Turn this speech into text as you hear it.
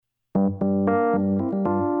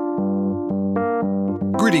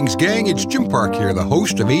Greetings, gang. It's Jim Park here, the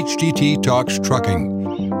host of HDT Talks Trucking.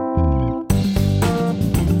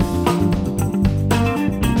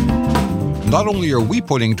 Not only are we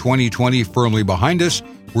putting 2020 firmly behind us,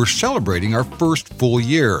 we're celebrating our first full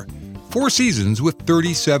year. 4 seasons with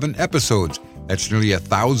 37 episodes. That's nearly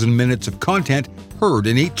 1,000 minutes of content heard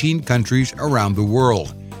in 18 countries around the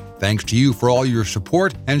world. Thanks to you for all your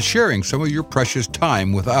support and sharing some of your precious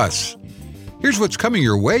time with us. Here's what's coming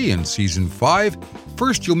your way in Season 5.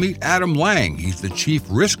 First, you'll meet Adam Lang. He's the Chief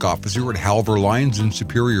Risk Officer at Halver Lines in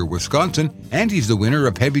Superior, Wisconsin, and he's the winner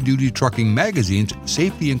of Heavy Duty Trucking Magazine's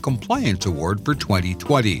Safety and Compliance Award for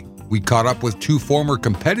 2020. We caught up with 2 former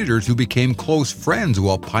competitors who became close friends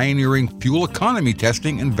while pioneering fuel economy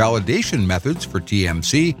testing and validation methods for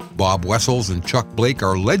TMC. Bob Wessels and Chuck Blake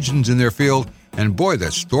are legends in their field, and boy,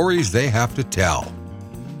 the stories they have to tell.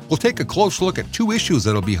 We'll take a close look at 2 issues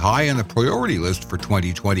that'll be high on the priority list for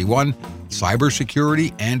 2021,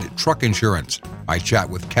 cybersecurity and truck insurance. I chat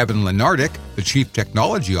with Kevin Lenardic, the Chief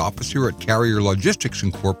Technology Officer at Carrier Logistics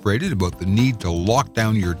Incorporated, about the need to lock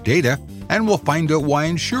down your data, and we'll find out why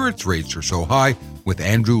insurance rates are so high with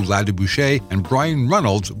Andrew Ladeboucher and Brian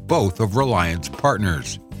Reynolds, both of Reliance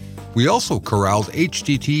Partners. We also corralled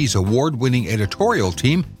HDT's award-winning editorial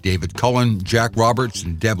team, David Cullen, Jack Roberts,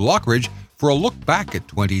 and Deb Lockridge, for a look back at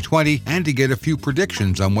 2020 and to get a few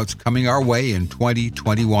predictions on what's coming our way in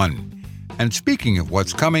 2021. And speaking of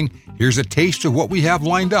what's coming, here's a taste of what we have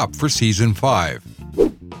lined up for Season 5.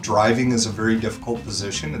 Driving is a very difficult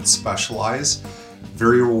position. It's specialized,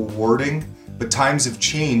 very rewarding, but times have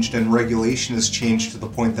changed and regulation has changed to the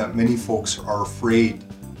point that many folks are afraid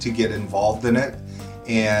to get involved in it.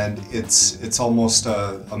 And it's almost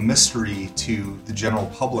a mystery to the general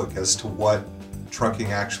public as to what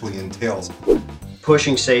trucking actually entails.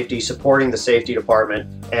 Pushing safety, supporting the safety department,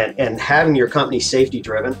 and having your company safety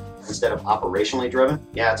driven instead of operationally driven.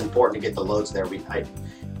 Yeah, it's important to get the loads there.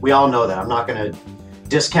 We all know that. I'm not going to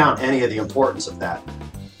discount any of the importance of that.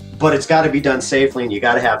 But it's got to be done safely, and you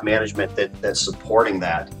got to have management that's supporting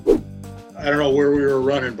that. I don't know where we were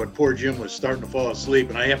running, but poor Jim was starting to fall asleep,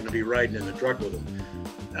 and I happened to be riding in the truck with him.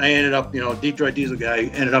 I ended up, Detroit Diesel guy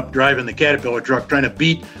ended up driving the Caterpillar truck, trying to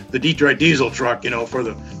beat the Detroit Diesel truck, for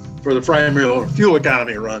the primary fuel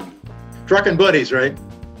economy run. Trucking buddies, right?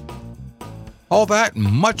 All that and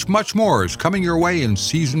much, much more is coming your way in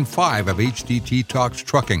Season 5 of HDT Talks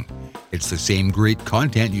Trucking. It's the same great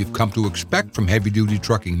content you've come to expect from Heavy Duty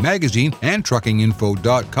Trucking Magazine and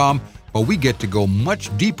TruckingInfo.com, but we get to go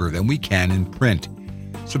much deeper than we can in print.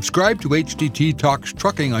 Subscribe to HDT Talks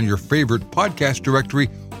Trucking on your favorite podcast directory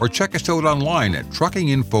or check us out online at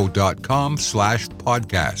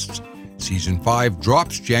truckinginfo.com/podcasts. Season 5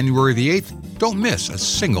 drops January the 8th. Don't miss a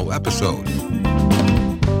single episode.